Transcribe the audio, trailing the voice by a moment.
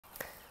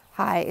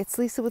Hi, it's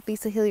Lisa with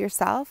Lisa Heal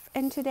Yourself,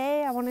 and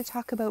today I want to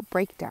talk about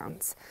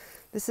breakdowns.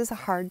 This is a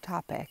hard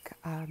topic.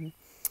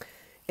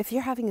 If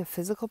you're having a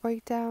physical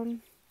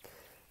breakdown,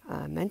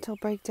 a mental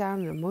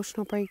breakdown, an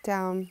emotional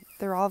breakdown,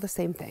 they're all the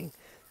same thing.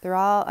 They're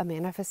all a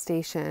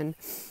manifestation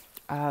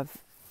of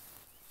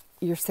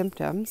your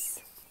symptoms,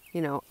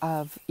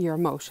 of your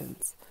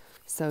emotions.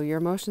 So your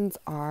emotions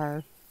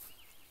are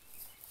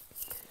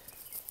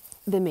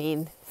the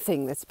main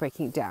thing that's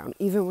breaking down.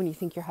 Even when you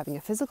think you're having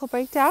a physical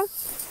breakdown,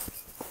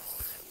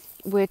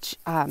 which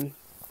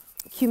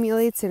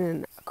accumulates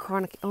in a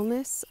chronic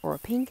illness or a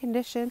pain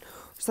condition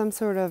or some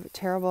sort of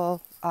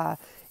terrible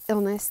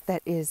illness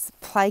that is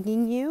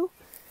plaguing you,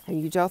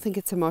 and you don't think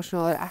it's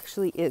emotional, it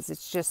actually is.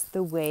 It's just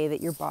the way that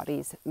your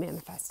body's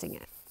manifesting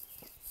it.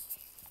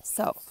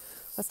 So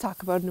let's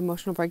talk about an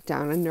emotional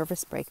breakdown, a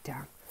nervous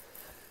breakdown.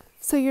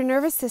 So your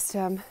nervous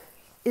system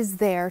is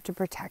there to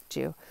protect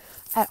you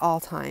at all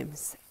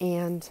times,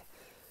 and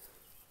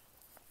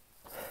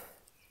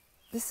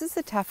this is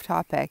a tough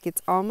topic.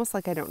 It's almost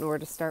like I don't know where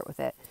to start with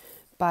it.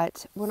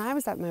 But when I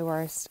was at my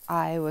worst,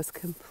 I was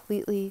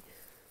completely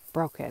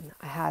broken.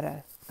 I had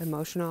an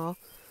emotional,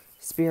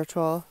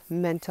 spiritual,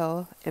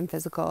 mental, and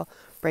physical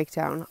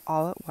breakdown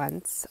all at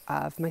once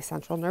of my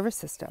central nervous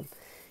system.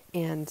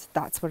 And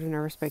that's what a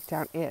nervous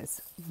breakdown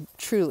is,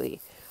 truly.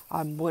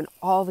 When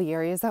all the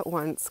areas at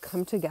once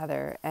come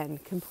together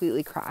and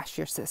completely crash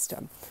your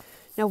system.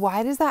 Now,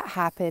 why does that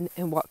happen,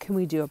 and what can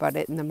we do about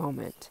it in the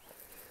moment?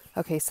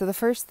 Okay, so the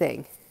first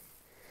thing,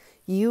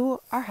 you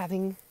are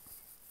having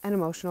an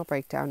emotional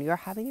breakdown. You are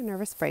having a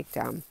nervous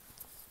breakdown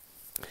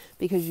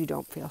because you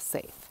don't feel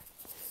safe.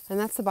 And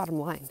that's the bottom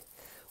line.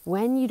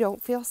 When you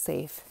don't feel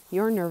safe,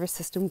 your nervous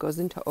system goes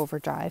into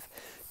overdrive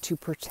to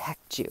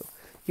protect you.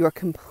 You are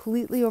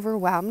completely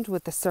overwhelmed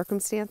with the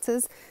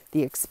circumstances,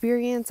 the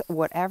experience,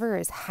 whatever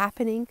is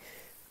happening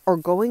or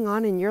going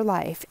on in your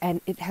life, and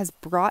it has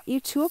brought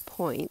you to a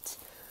point.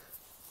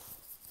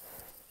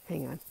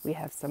 Hang on, we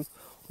have some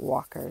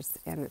walkers,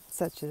 and it's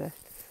such a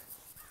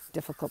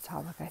difficult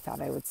topic. I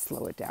thought I would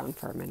slow it down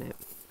for a minute.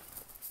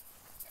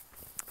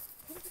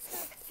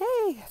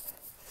 Hey.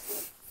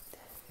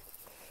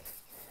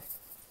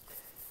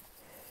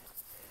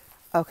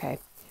 Okay,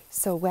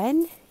 so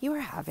when you are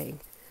having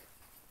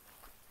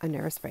a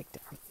nervous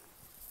breakdown,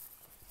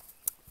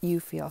 you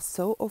feel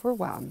so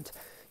overwhelmed.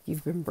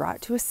 You've been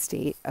brought to a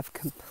state of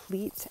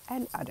complete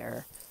and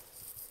utter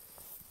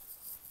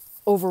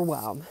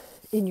overwhelm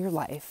in your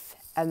life,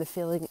 and the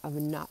feeling of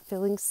not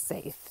feeling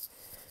safe,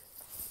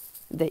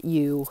 that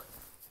you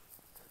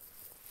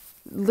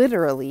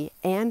literally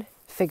and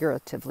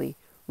figuratively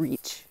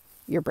reach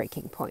your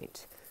breaking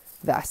point,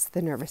 thus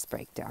the nervous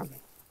breakdown.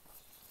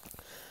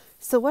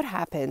 So what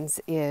happens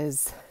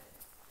is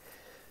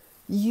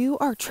you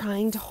are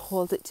trying to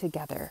hold it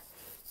together.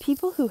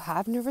 People who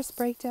have nervous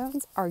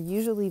breakdowns are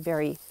usually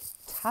very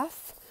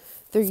tough.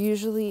 They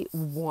usually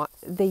want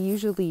to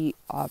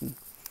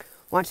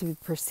be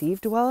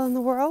perceived well in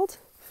the world.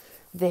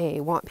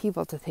 They want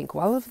people to think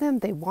well of them.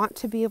 They want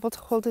to be able to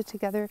hold it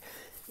together.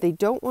 They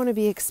don't want to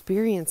be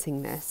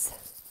experiencing this.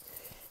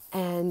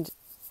 And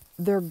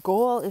their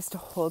goal is to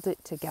hold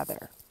it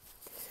together.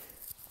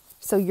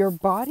 So your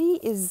body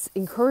is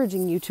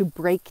encouraging you to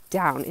break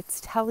down.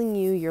 It's telling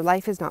you your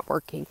life is not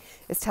working.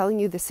 It's telling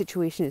you the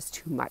situation is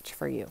too much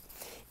for you.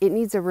 It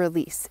needs a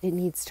release. It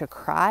needs to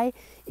cry.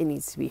 It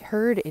needs to be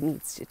heard. It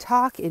needs to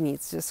talk. It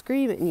needs to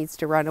scream. It needs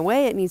to run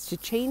away. It needs to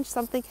change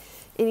something.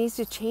 It needs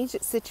to change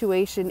its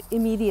situation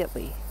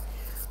immediately.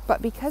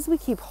 But because we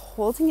keep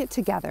holding it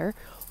together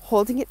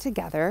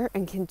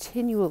and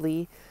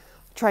continually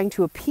trying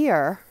to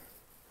appear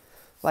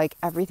like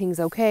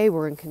everything's okay,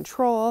 we're in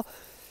control.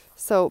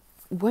 So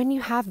when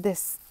you have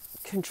this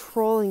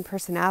controlling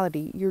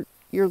personality,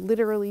 you're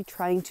literally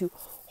trying to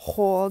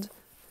hold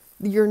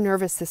your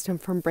nervous system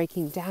from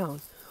breaking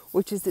down,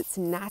 which is its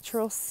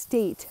natural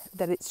state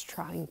that it's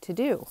trying to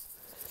do.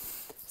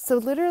 So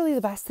literally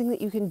the best thing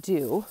that you can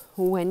do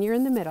when you're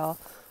in the middle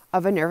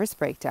of a nervous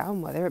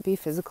breakdown, whether it be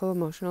physical,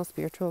 emotional,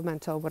 spiritual,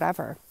 mental,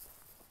 whatever,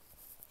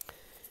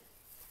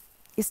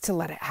 is to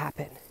let it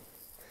happen,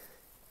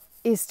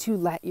 is to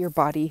let your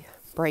body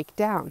break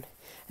down.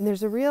 And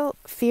there's a real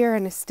fear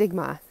and a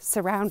stigma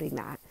surrounding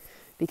that,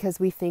 because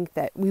we think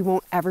that we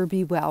won't ever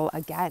be well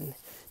again,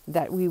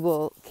 that we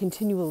will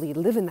continually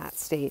live in that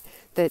state,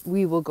 that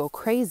we will go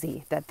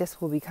crazy, that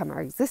this will become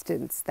our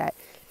existence, that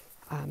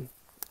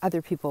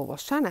other people will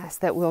shun us,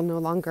 that we'll no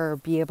longer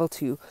be able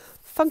to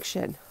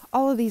function.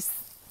 All of these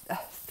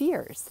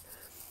fears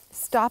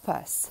stop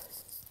us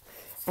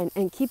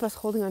and keep us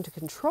holding on to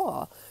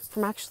control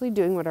from actually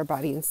doing what our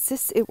body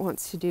insists it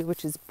wants to do,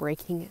 which is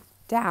breaking it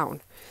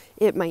down.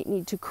 It might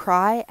need to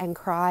cry and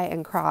cry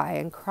and cry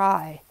and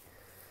cry.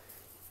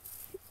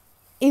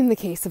 In the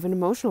case of an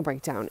emotional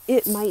breakdown,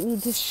 it might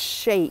need to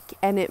shake,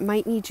 and it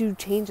might need to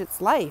change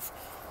its life.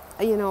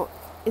 In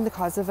the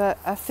cause of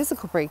a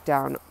physical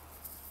breakdown,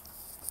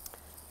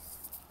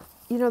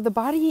 the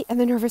body and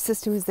the nervous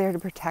system is there to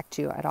protect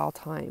you at all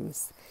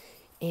times.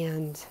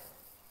 And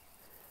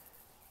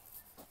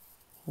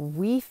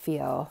we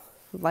feel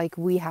like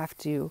we have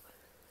to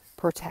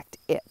protect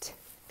it.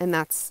 And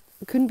that's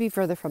couldn't be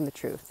further from the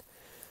truth.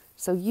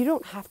 So you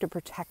don't have to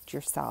protect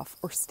yourself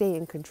or stay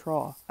in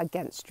control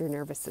against your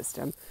nervous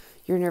system.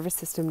 Your nervous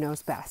system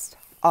knows best,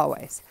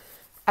 always,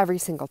 every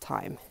single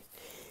time.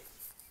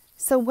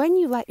 So when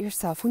you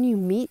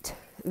meet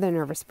the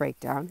nervous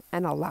breakdown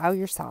and allow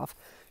yourself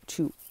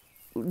to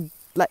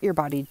let your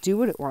body do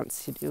what it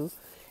wants to do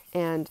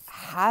and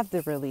have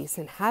the release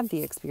and have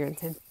the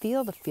experience and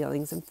feel the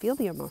feelings and feel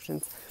the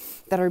emotions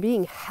that are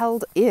being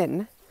held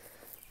in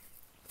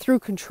through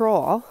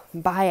control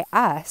by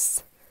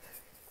us,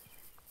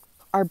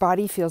 our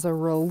body feels a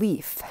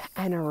relief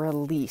and a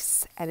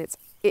release. And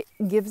it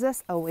gives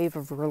us a wave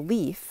of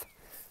relief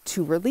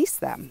to release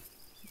them,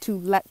 to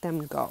let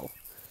them go.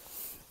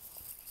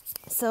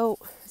 So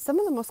some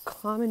of the most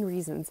common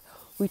reasons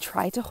we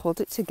try to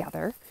hold it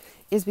together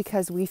is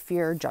because we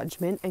fear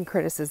judgment and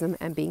criticism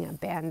and being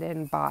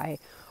abandoned by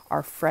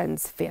our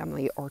friends,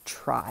 family, or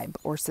tribe,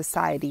 or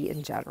society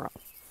in general.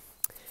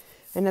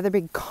 Another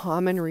big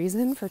common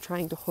reason for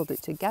trying to hold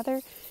it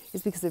together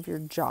is because of your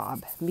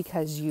job,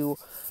 because you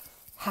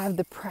have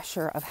the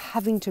pressure of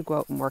having to go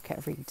out and work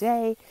every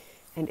day.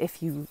 And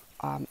if you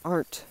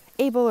aren't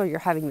able, or you're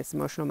having this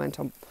emotional,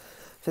 mental,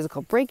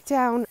 physical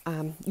breakdown,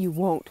 you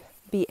won't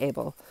be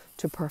able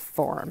to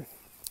perform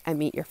and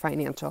meet your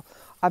financial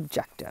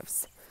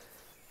objectives.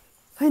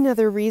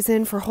 Another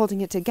reason for holding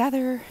it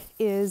together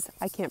is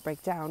I can't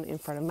break down in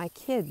front of my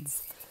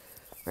kids,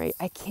 right?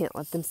 I can't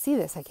let them see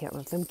this. I can't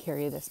let them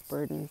carry this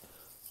burden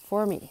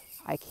for me.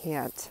 I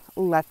can't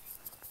let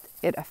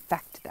it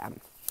affect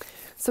them.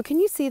 So can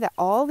you see that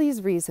all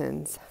these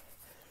reasons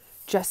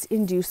just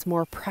induce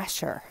more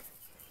pressure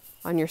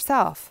on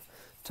yourself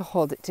to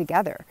hold it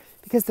together?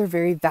 Because they're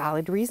very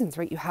valid reasons,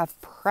 right? You have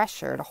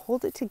pressure to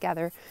hold it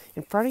together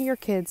in front of your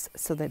kids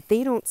so that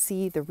they don't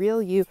see the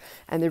real you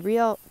and the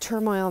real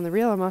turmoil and the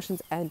real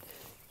emotions and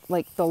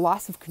like the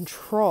loss of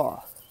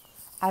control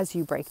as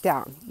you break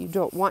down. You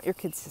don't want your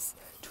kids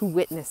to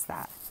witness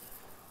that.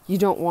 You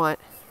don't want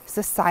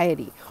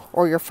society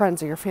or your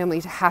friends or your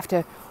family to have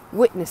to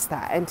witness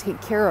that and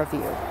take care of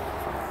you.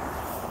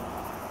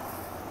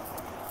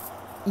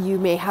 You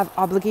may have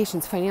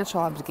obligations, financial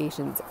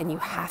obligations, and you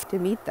have to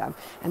meet them.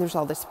 And there's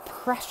all this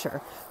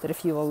pressure that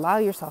if you allow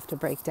yourself to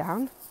break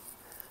down,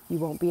 you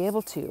won't be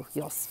able to.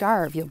 You'll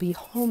starve, you'll be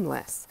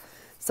homeless.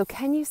 So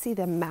can you see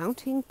the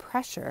mounting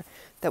pressure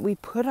that we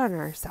put on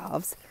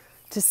ourselves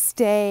to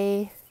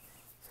stay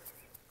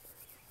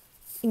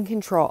in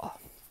control,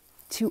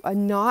 to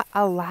not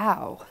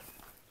allow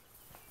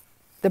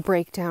the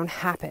breakdown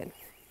happen?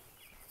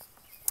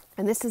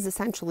 And this is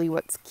essentially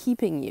what's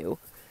keeping you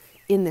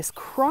in this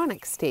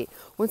chronic state.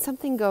 When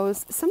something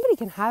goes, somebody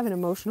can have an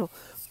emotional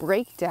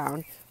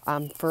breakdown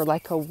for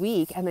like a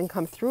week and then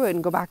come through it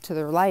and go back to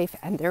their life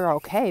and they're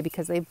okay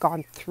because they've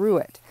gone through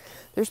it.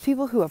 There's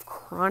people who have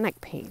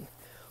chronic pain,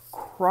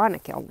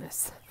 chronic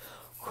illness,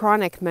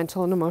 chronic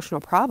mental and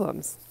emotional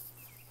problems,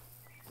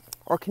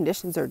 or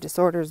conditions or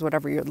disorders,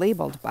 whatever you're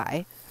labeled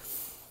by.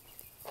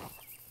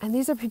 And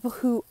these are people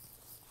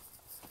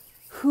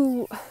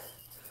who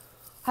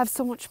have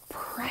so much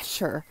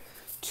pressure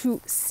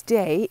to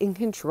stay in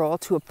control,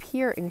 to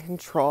appear in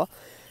control,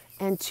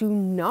 and to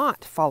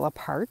not fall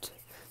apart,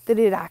 that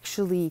it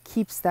actually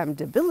keeps them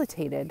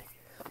debilitated,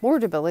 more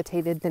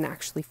debilitated than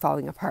actually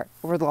falling apart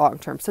over the long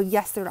term. So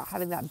yes, they're not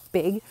having that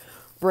big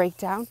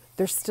breakdown.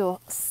 They're still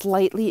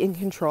slightly in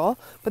control,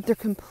 but they're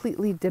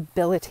completely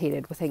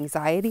debilitated with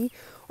anxiety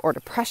or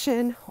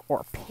depression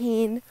or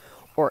pain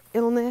or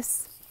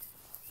illness.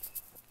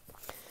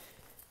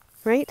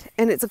 Right?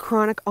 And it's a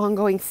chronic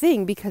ongoing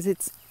thing because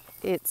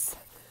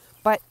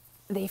but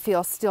they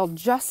feel still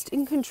just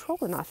in control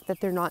enough that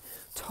they're not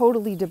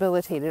totally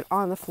debilitated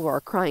on the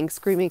floor, crying,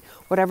 screaming,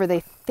 whatever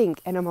they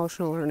think an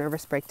emotional or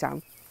nervous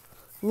breakdown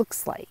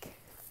looks like,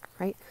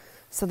 right?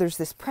 So there's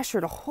this pressure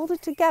to hold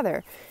it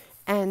together.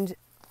 And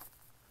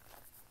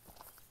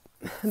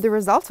the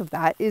result of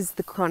that is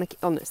the chronic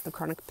illness, the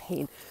chronic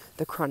pain,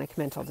 the chronic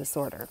mental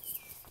disorder.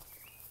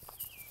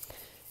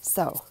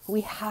 So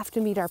we have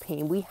to meet our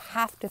pain. We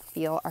have to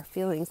feel our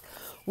feelings.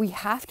 We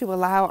have to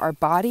allow our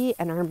body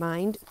and our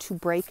mind to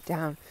break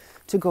down,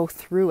 to go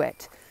through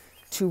it,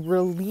 to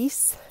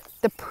release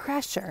the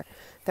pressure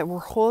that we're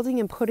holding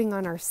and putting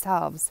on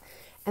ourselves.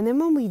 And then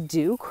when we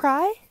do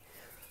cry,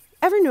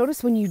 ever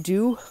notice when you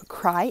do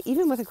cry,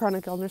 even with a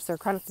chronic illness or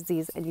chronic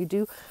disease, and you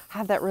do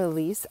have that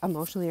release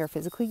emotionally or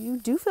physically, you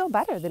do feel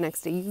better the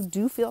next day. You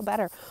do feel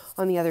better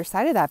on the other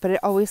side of that, but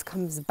it always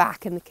comes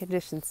back and the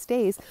condition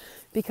stays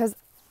because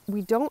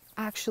we don't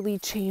actually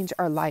change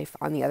our life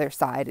on the other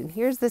side. And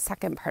here's the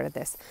second part of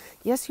this.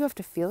 Yes, you have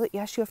to feel it.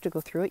 Yes, you have to go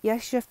through it.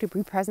 Yes, you have to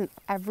be present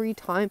every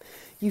time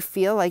you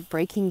feel like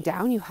breaking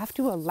down. You have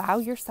to allow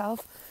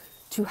yourself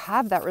to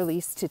have that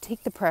release, to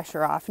take the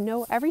pressure off.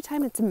 No, every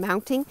time it's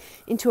mounting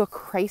into a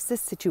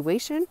crisis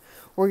situation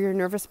where your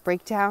nervous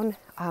breakdown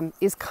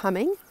is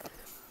coming,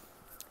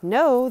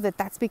 know that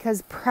that's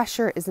because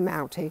pressure is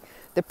mounting.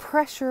 The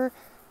pressure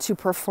to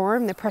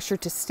perform, the pressure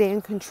to stay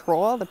in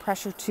control, the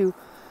pressure to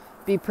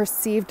be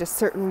perceived a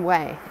certain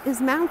way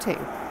is mounting.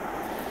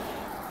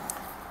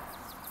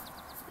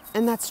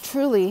 And that's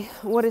truly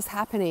what is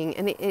happening.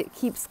 And it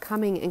keeps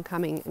coming and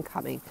coming and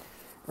coming,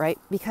 right?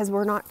 Because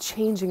we're not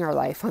changing our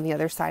life on the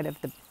other side of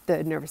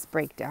the nervous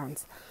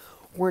breakdowns.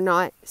 We're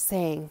not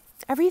saying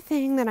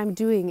everything that I'm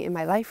doing in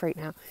my life right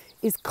now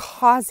is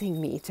causing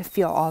me to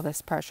feel all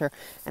this pressure.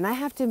 And I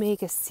have to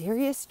make a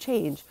serious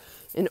change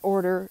in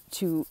order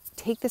to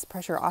take this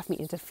pressure off me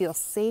and to feel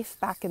safe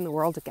back in the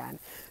world again.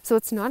 So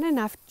it's not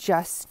enough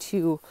just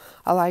to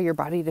allow your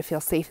body to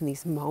feel safe in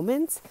these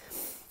moments.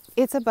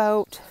 It's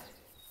about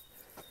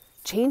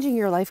changing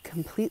your life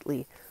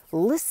completely,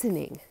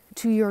 listening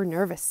to your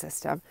nervous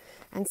system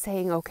and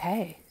saying,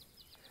 okay,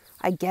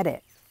 I get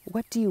it.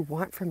 What do you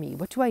want from me?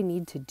 What do I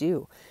need to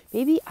do?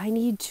 Maybe I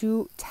need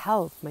to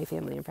tell my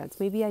family and friends.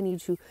 Maybe I need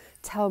to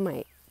tell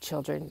my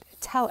children,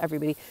 tell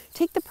everybody,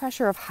 take the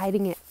pressure of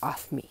hiding it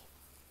off me.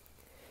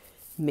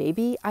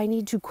 Maybe I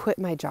need to quit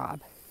my job.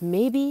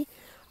 Maybe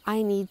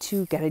I need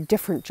to get a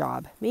different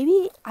job.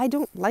 Maybe I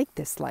don't like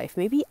this life.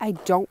 Maybe I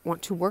don't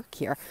want to work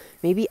here.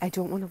 Maybe I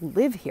don't want to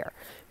live here.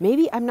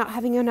 Maybe I'm not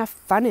having enough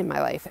fun in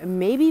my life. And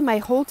maybe my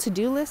whole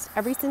to-do list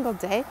every single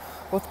day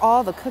with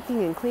all the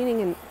cooking and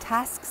cleaning and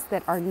tasks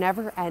that are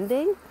never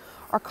ending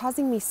are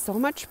causing me so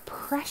much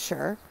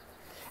pressure,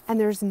 and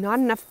there's not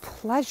enough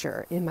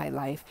pleasure in my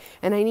life.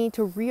 And I need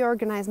to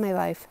reorganize my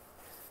life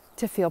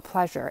to feel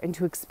pleasure and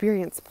to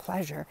experience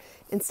pleasure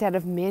instead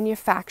of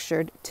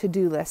manufactured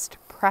to-do list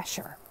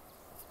pressure.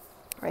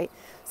 Right?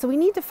 So we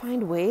need to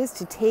find ways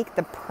to take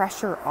the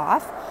pressure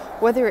off,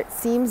 whether it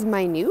seems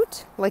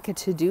minute, like a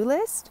to-do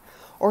list,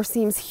 or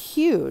seems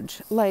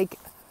huge, like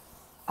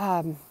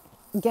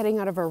getting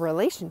out of a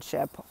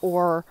relationship,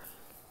 or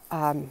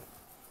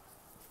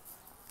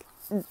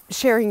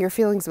sharing your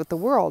feelings with the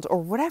world, or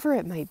whatever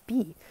it might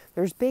be.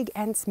 There's big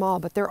and small,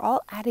 but they're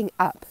all adding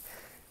up.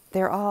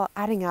 They're all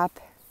adding up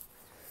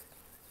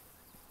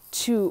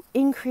to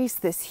increase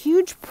this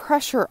huge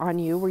pressure on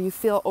you where you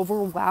feel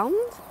overwhelmed,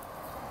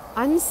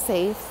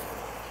 unsafe,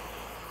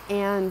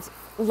 and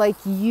like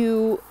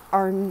you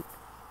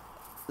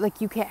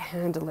can't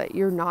handle it.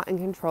 You're not in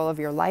control of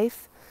your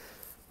life,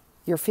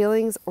 your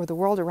feelings, or the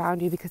world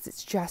around you because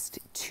it's just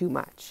too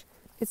much.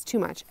 It's too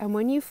much. And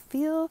when you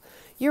feel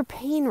your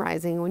pain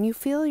rising, when you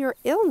feel your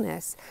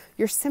illness,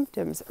 your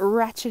symptoms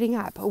ratcheting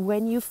up,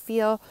 when you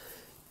feel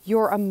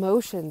your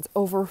emotions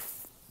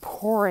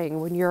overpouring,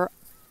 when you're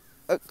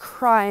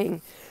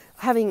crying,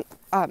 having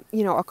a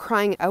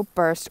crying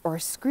outburst or a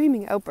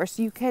screaming outburst,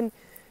 you can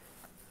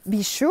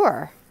be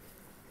sure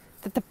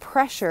that the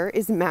pressure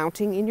is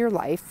mounting in your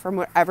life from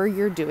whatever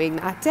you're doing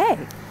that day.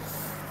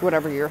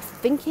 Whatever you're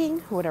thinking,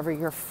 whatever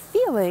you're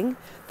feeling,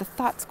 the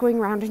thoughts going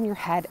around in your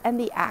head, and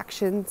the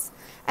actions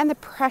and the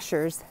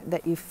pressures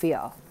that you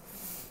feel.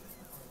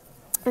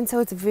 And so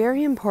it's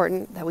very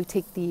important that we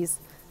take these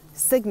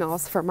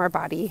signals from our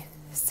body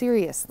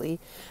seriously,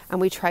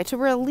 and we try to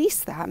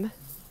release them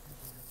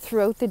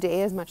throughout the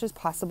day as much as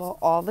possible,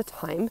 all the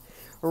time,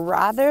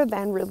 rather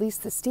than release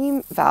the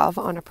steam valve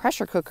on a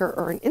pressure cooker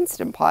or an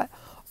Instant Pot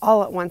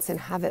all at once and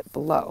have it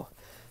blow.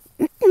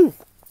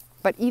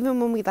 But even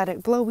when we let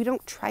it blow, we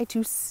don't try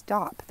to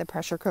stop the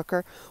pressure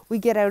cooker. We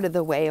get out of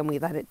the way and we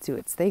let it do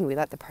its thing. We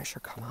let the pressure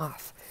come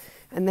off.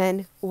 And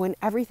then when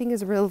everything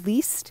is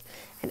released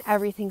and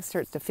everything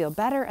starts to feel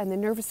better and the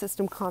nervous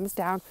system calms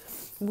down,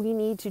 we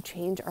need to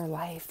change our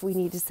life. We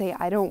need to say,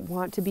 I don't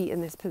want to be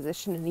in this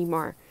position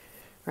anymore,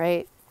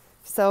 right?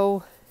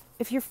 So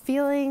if you're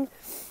feeling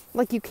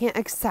like you can't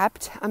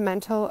accept a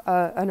mental,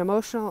 an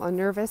emotional, a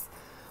nervous,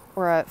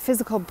 or a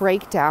physical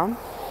breakdown,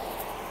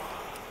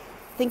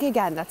 think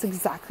again. That's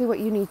exactly what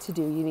you need to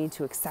do. You need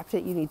to accept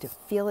it. You need to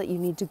feel it. You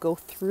need to go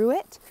through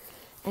it.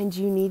 And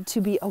you need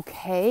to be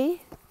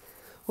okay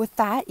with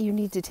that. You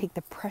need to take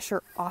the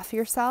pressure off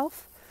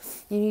yourself.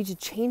 You need to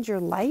change your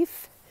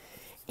life.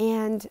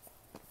 And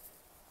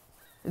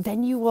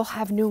then you will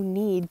have no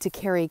need to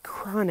carry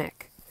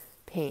chronic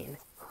pain,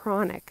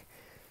 chronic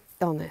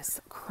illness,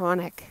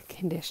 chronic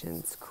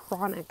conditions,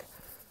 chronic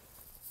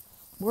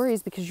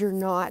worries, because you're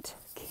not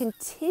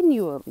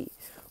continually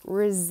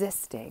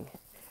resisting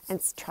and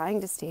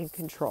trying to stay in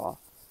control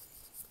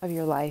of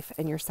your life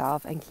and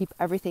yourself and keep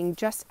everything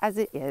just as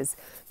it is,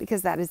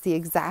 because that is the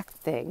exact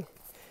thing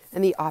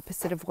and the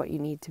opposite of what you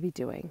need to be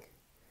doing.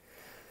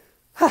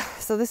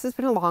 So this has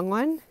been a long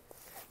one.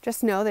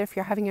 Just know that if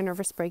you're having a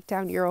nervous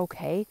breakdown, you're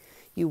okay.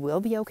 You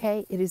will be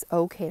okay. It is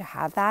okay to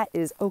have that.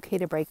 It is okay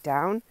to break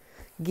down.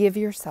 Give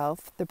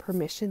yourself the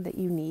permission that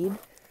you need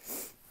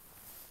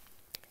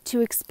to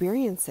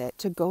experience it,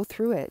 to go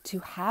through it, to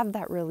have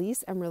that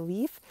release and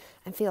relief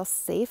and feel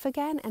safe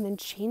again, and then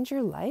change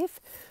your life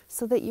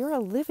so that you're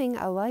living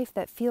a life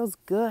that feels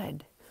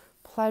good,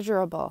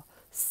 pleasurable,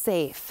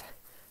 safe,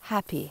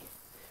 happy,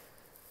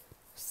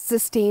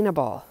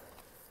 sustainable,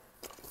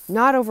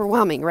 not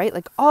overwhelming, right?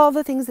 Like all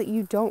the things that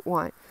you don't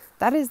want.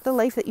 That is the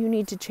life that you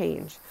need to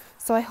change.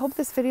 So I hope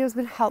this video has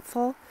been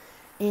helpful,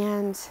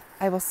 and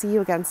I will see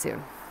you again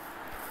soon.